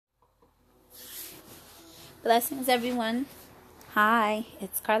Blessings, everyone. Hi,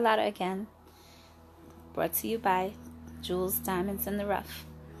 it's Carlotta again, brought to you by Jules Diamonds in the Rough.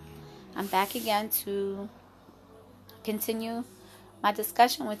 I'm back again to continue my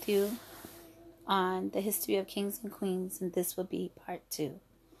discussion with you on the history of kings and queens, and this will be part 2.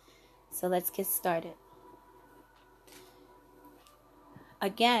 So let's get started.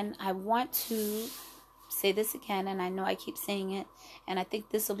 Again, I want to say this again, and I know I keep saying it, and I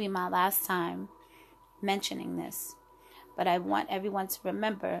think this will be my last time mentioning this. But I want everyone to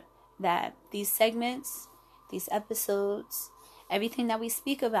remember that these segments, these episodes, everything that we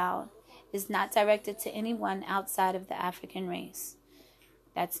speak about is not directed to anyone outside of the African race.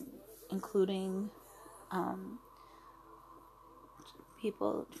 That's including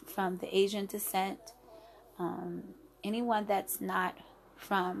people from the Asian descent, anyone that's not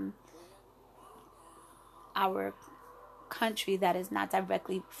from our country, that is not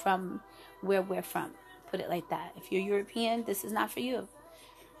directly from where we're from. Put it like that. If you're European, this is not for you.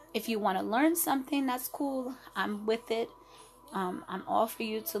 If you want to learn something, that's cool. I'm with it. I'm all for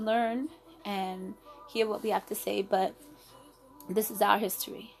you to learn and hear what we have to say, but this is our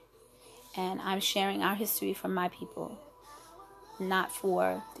history. And I'm sharing our history for my people, not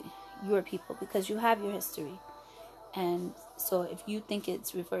for your people, because you have your history. And so if you think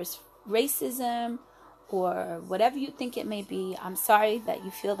it's reverse racism or whatever you think it may be, I'm sorry that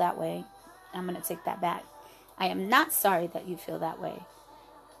you feel that way. I'm going to take that back. I am not sorry that you feel that way.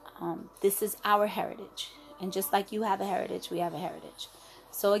 This is our heritage. And just like you have a heritage, we have a heritage.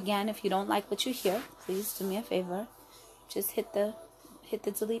 So again, if you don't like what you hear, please do me a favor. Just hit the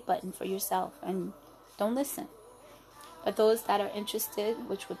delete button for yourself and don't listen. But those that are interested,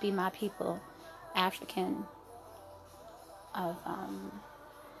 which would be my people, African, of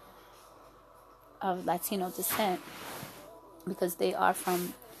Latino descent, because they are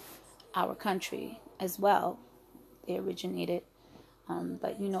from our country as well. They originated.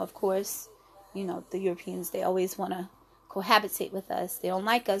 But, of course, the Europeans, they always want to cohabitate with us. They don't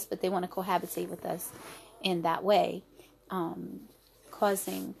like us, but they want to cohabitate with us in that way,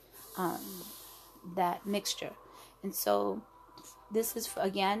 causing that mixture. And so this is, for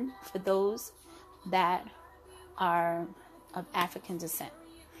those that are of African descent.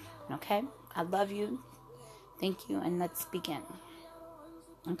 Okay? I love you. Thank you. And let's begin.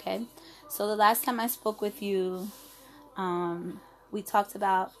 Okay? So the last time I spoke with you, we talked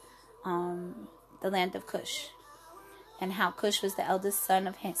about the land of Cush and how Cush was the eldest son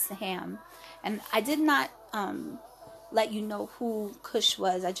of Ham. And I did not let you know who Cush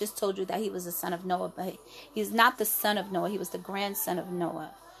was. I just told you that he was the son of Noah, but he's not the son of Noah. He was the grandson of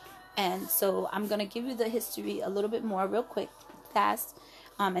Noah. And so I'm going to give you the history a little bit more real quick, fast,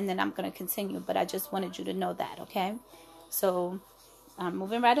 and then I'm going to continue. But I just wanted you to know that, okay? So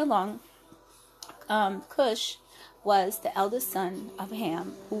moving right along, Cush was the eldest son of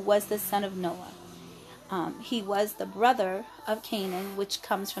Ham, who was the son of Noah. He was the brother of Canaan, which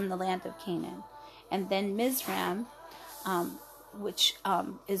comes from the land of Canaan. And then Mizraim, which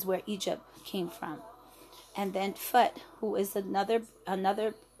is where Egypt came from. And then Phut, who is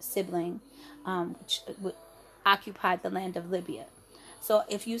another sibling, which occupied the land of Libya. So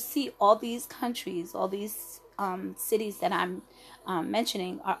if you see all these countries, all these cities that I'm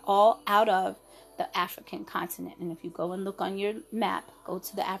mentioning are all out of the African continent. And if you go and look on your map, go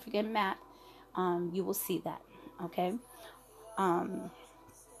to the African map, you will see that. Okay?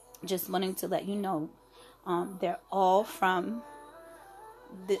 Just wanting to let you know, they're all from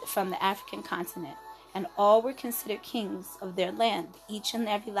the African continent. And all were considered kings of their land, each and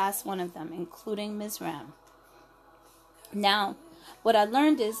every last one of them, including Mizraim. Now, what I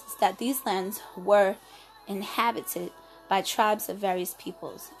learned is that these lands were inhabited by tribes of various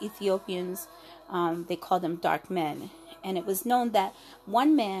peoples. Ethiopians, they call them dark men. And it was known that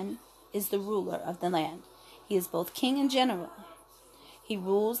one man is the ruler of the land. He is both king and general. He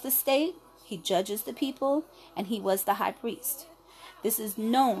rules the state, he judges the people, and he was the high priest. This is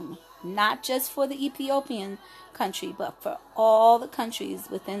known not just for the Ethiopian country, but for all the countries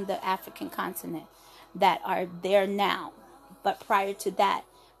within the African continent that are there now. But prior to that,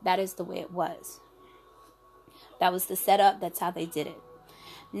 that is the way it was. That was the setup. That's how they did it.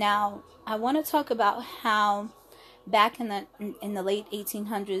 Now, I want to talk about how back in the late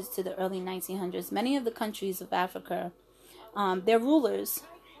 1800s to the early 1900s, many of the countries of Africa, their rulers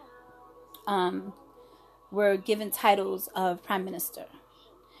were given titles of prime minister,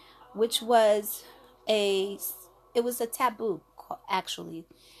 which was a taboo, actually.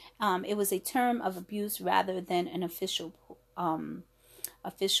 It was a term of abuse rather than an official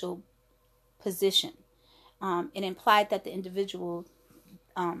position. It implied that the individual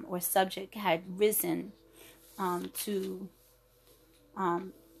or subject had risen to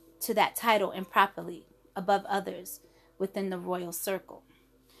that title improperly above others within the royal circle.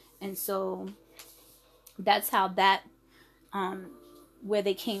 And so that's how that where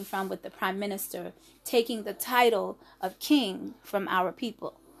they came from with the prime minister taking the title of king from our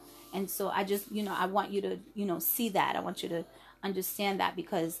people. And so I just, I want you to, see that. I want you to understand that,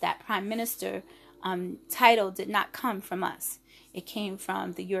 because that prime minister title did not come from us. It came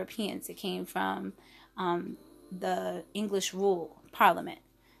from the Europeans. It came from the English rule parliament.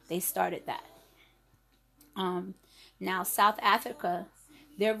 They started that. Now, South Africa,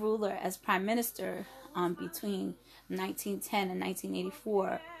 their ruler as prime minister between 1910 and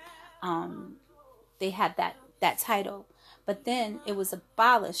 1984, they had that title. But then it was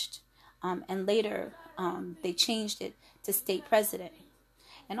abolished, and later they changed it to state president.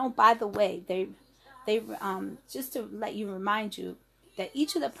 And oh, by the way, they just to remind you that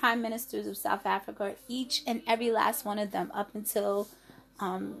each of the prime ministers of South Africa, each and every last one of them, up until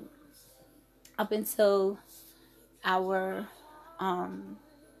our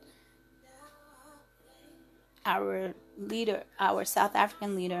leader, our South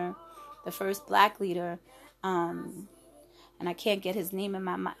African leader, the first black leader, and I can't get his name in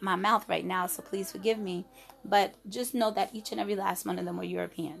my mouth right now, so please forgive me. But just know that each and every last one of them were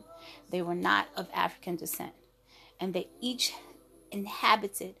European. They were not of African descent. And they each they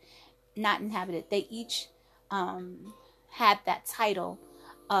each had that title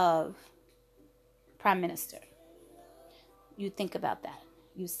of prime minister. You think about that.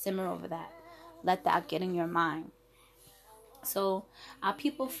 You simmer over that. Let that get in your mind. So our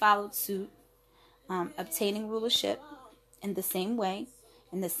people followed suit, obtaining rulership in the same way,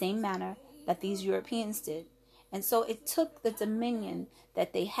 in the same manner that these Europeans did. And so it took the dominion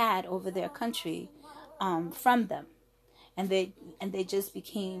that they had over their country from them. And they just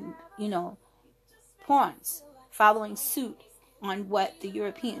became, pawns, following suit on what the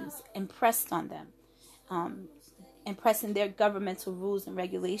Europeans impressed on them, impressing their governmental rules and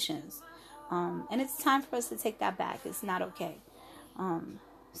regulations. And it's time for us to take that back. It's not okay.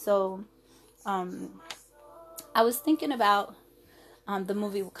 I was thinking about the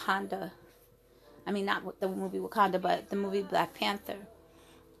movie Wakanda. I mean, not the movie Wakanda, but the movie Black Panther.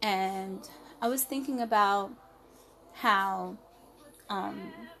 And I was thinking about how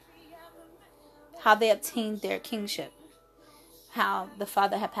they obtained their kingship. How the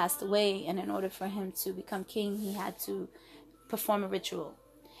father had passed away, and in order for him to become king, he had to perform a ritual.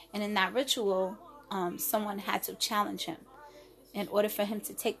 And in that ritual, someone had to challenge him in order for him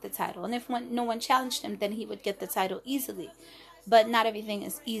to take the title. And if no one challenged him, then he would get the title easily. But not everything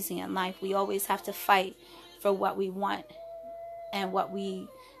is easy in life. We always have to fight for what we want and what we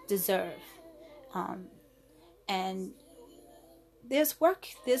deserve. And there's work.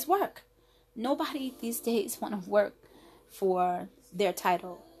 Nobody these days want to work for their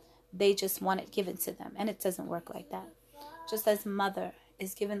title. They just want it given to them. And it doesn't work like that. Just as mother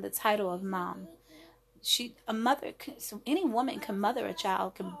is given the title of mom, any woman can mother a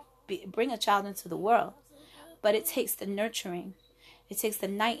child, can bring a child into the world, but it takes the nurturing. It takes the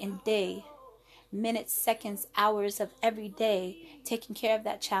night and day, minutes, seconds, hours of every day, taking care of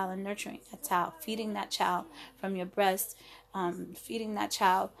that child and nurturing that child, feeding that child from your breast, feeding that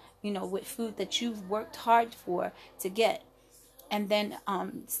child, with food that you've worked hard for to get. And then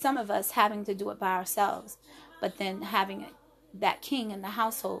some of us having to do it by ourselves, but then having that king in the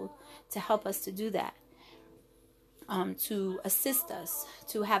household to help us to do that, to assist us,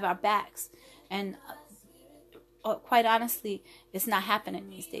 to have our backs. And quite honestly, it's not happening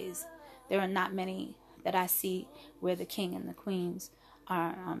these days. There are not many that I see where the king and the queens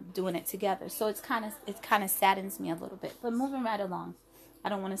are doing it together. So it kind of saddens me a little bit. But moving right along, I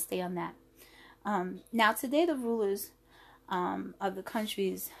don't want to stay on that. Now today, the rulers of the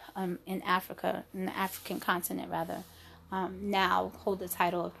countries in Africa, in the African continent rather, now hold the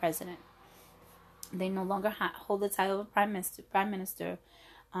title of president. They no longer hold the title of prime minister,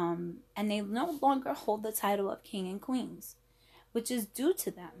 and they no longer hold the title of king and queens, which is due to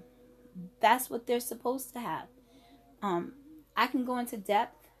them. That's what they're supposed to have. I can go into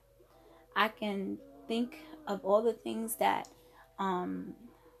depth. I can think of all the things that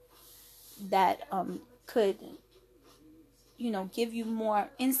could, give you more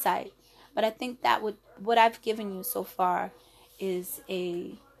insight. But I think that what I've given you so far is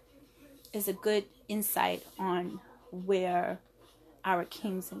a good insight on where our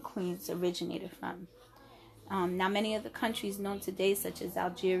kings and queens originated from. Now, many of the countries known today, such as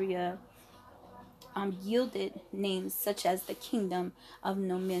Algeria, yielded names such as the Kingdom of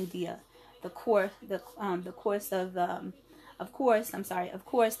Numidia, of course, the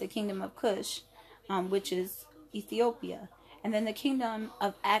Kingdom of Kush, which is Ethiopia, and then the kingdom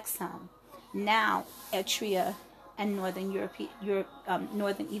of Axum, now Eritrea and northern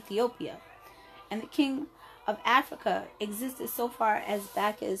Ethiopia. And the king of Africa existed so far as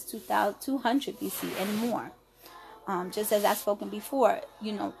back as 2200 BC and more. Just as I've spoken before,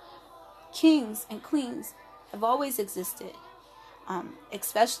 kings and queens have always existed,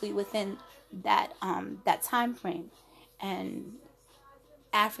 especially within that time frame. And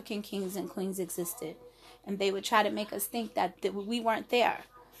African kings and queens existed, and they would try to make us think that we weren't there,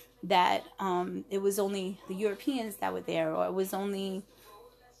 that it was only the Europeans that were there, or it was only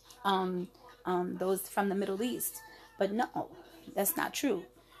those from the Middle East. But no, that's not true.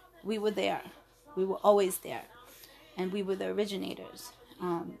 We were there. We were always there, and we were the originators.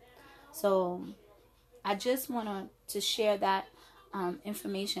 So I just wanted to share that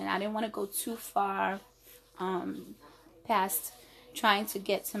information. I didn't want to go too far past trying to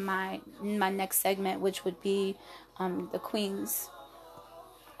get to my next segment, which would be the queens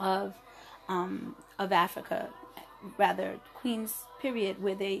of Africa, rather queens period,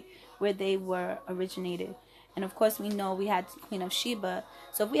 where they were originated. And of course, we know we had Queen of Sheba.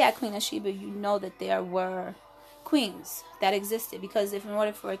 So if we had Queen of Sheba, you know that there were queens that existed, because if in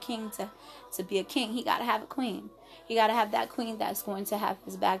order for a king to be a king, he got to have a queen. He got to have that queen that's going to have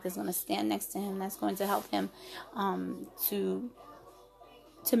his back, that's going to stand next to him, that's going to help him to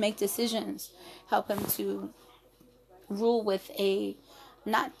make decisions, help him to rule with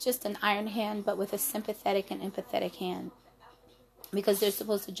not just an iron hand, but with a sympathetic and empathetic hand. Because they're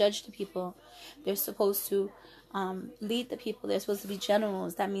supposed to judge the people. They're supposed to lead the people. They're supposed to be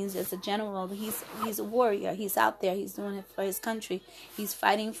generals. That means as a general, he's a warrior. He's out there. He's doing it for his country. He's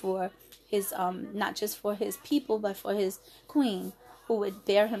fighting for his, not just for his people, but for his queen, who would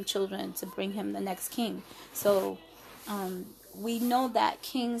bear him children to bring him the next king. So we know that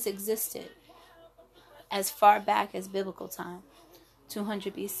kings existed as far back as biblical time,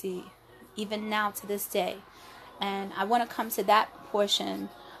 200 BC, even now to this day. And I want to come to that portion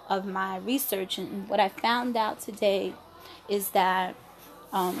of my research. And what I found out today is that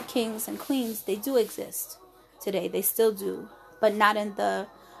kings and queens, they do exist today. They still do, but not in the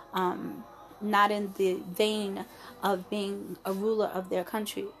vein of being a ruler of their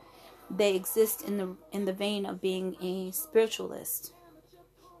country. They exist in the vein of being a spiritualist,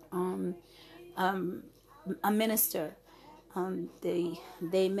 a minister. They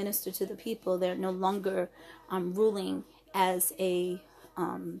minister to the people. They're no longer ruling as a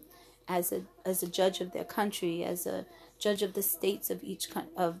judge of their country, as a judge of the states of each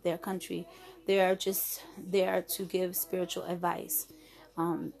of their country. They are just there to give spiritual advice,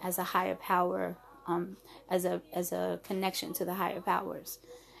 as a higher power, as a connection to the higher powers.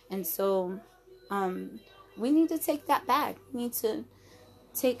 And so we need to take that back. We need to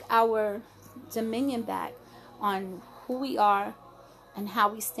take our dominion back on who we are and how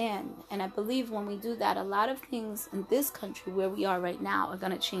we stand. And I believe when we do that, a lot of things in this country where we are right now are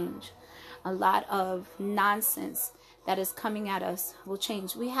going to change. A lot of nonsense that is coming at us will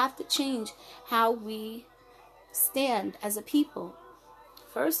change. We have to change how we stand as a people.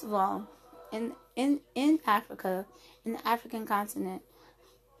 First of all, in Africa, in the African continent,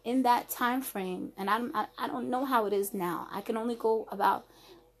 in that time frame, and I don't know how it is now. I can only go about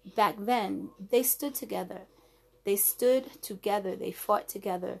back then. They stood together. They stood together. They fought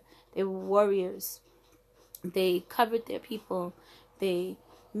together. They were warriors. They covered their people. They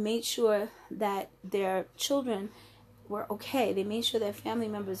made sure that their children were okay. They made sure their family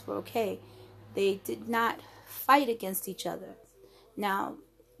members were okay. They did not fight against each other. Now,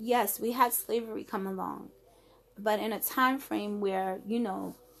 yes, we had slavery come along, but in a time frame where,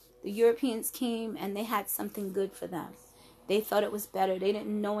 the Europeans came and they had something good for them. They thought it was better. They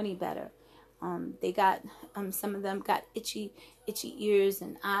didn't know any better. They got, some of them got itchy ears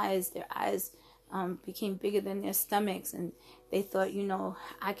and eyes. Their eyes became bigger than their stomachs, and they thought,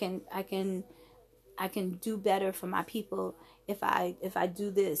 I can do better for my people if I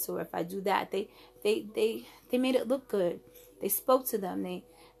do this or if I do that. They made it look good. They spoke to them.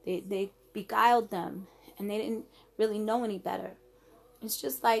 They beguiled them, and they didn't really know any better. It's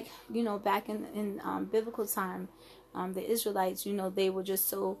just like, back in biblical time, the Israelites, they were just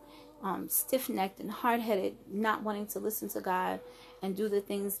so stiff-necked and hard-headed, not wanting to listen to God and do the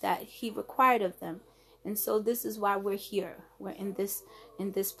things that He required of them. And so this is why we're here. We're in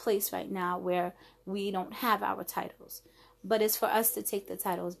this place right now where we don't have our titles. But it's for us to take the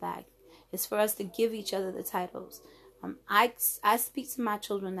titles back. It's for us to give each other the titles. I speak to my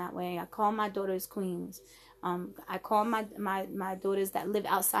children that way. I call my daughters queens. I call my daughters that live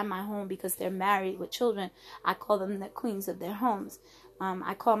outside my home because they're married with children. I call them the queens of their homes.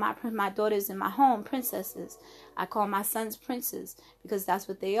 I call my daughters in my home princesses. I call my sons princes because that's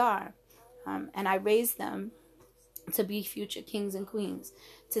what they are. And I raise them to be future kings and queens,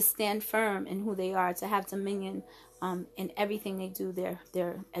 to stand firm in who they are, to have dominion in everything they do,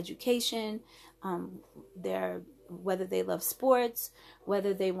 their education, their whether they love sports,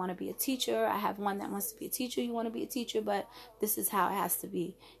 whether they want to be a teacher. I have one that wants to be a teacher. You want to be a teacher, but this is how it has to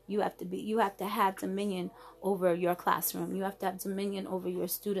be. You have to have dominion over your classroom. You have to have dominion over your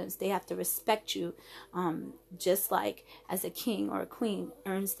students. They have to respect you, just like as a king or a queen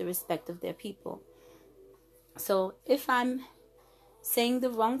earns the respect of their people. So if I'm saying the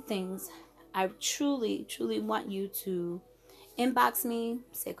wrong things, I truly, truly want you to inbox me,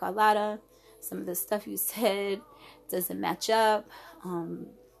 say, Carlotta, some of the stuff you said doesn't match up.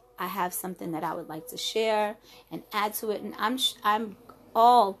 I have something that I would like to share and add to it. And I'm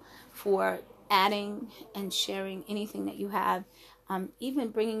all for adding and sharing anything that you have, even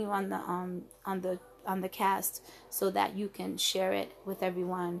bringing you on the cast so that you can share it with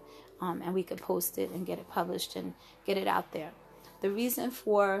everyone, and we can post it and get it published and get it out there. The reason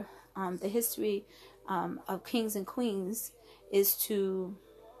for the history of kings and queens is to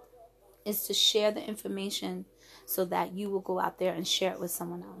share the information so that you will go out there and share it with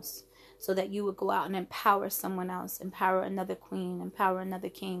someone else, so that you would go out and empower someone else, empower another queen, empower another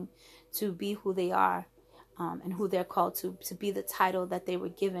king to be who they are, and who they're called to be the title that they were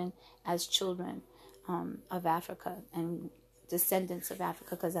given as children of Africa and descendants of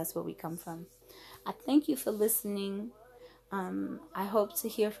Africa, because that's where we come from. I thank you for listening. I hope to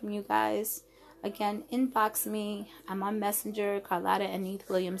hear from you guys. Again, inbox me. I'm on Messenger, Carlotta Anith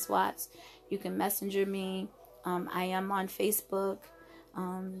Williams Watts. You can messenger me. I am on Facebook.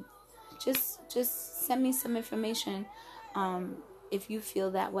 Just send me some information if you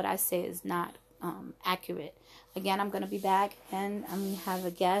feel that what I say is not accurate. Again, I'm going to be back and I'm going to have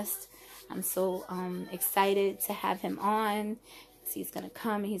a guest. I'm so excited to have him on. He's going to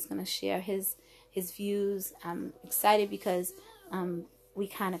come and he's going to share his views. I'm excited because we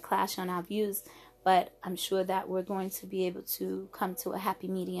kind of clash on our views, but I'm sure that we're going to be able to come to a happy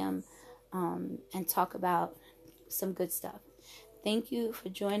medium and talk about some good stuff. Thank you for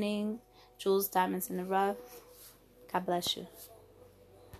joining Jewels Diamonds in the Rough. God bless you.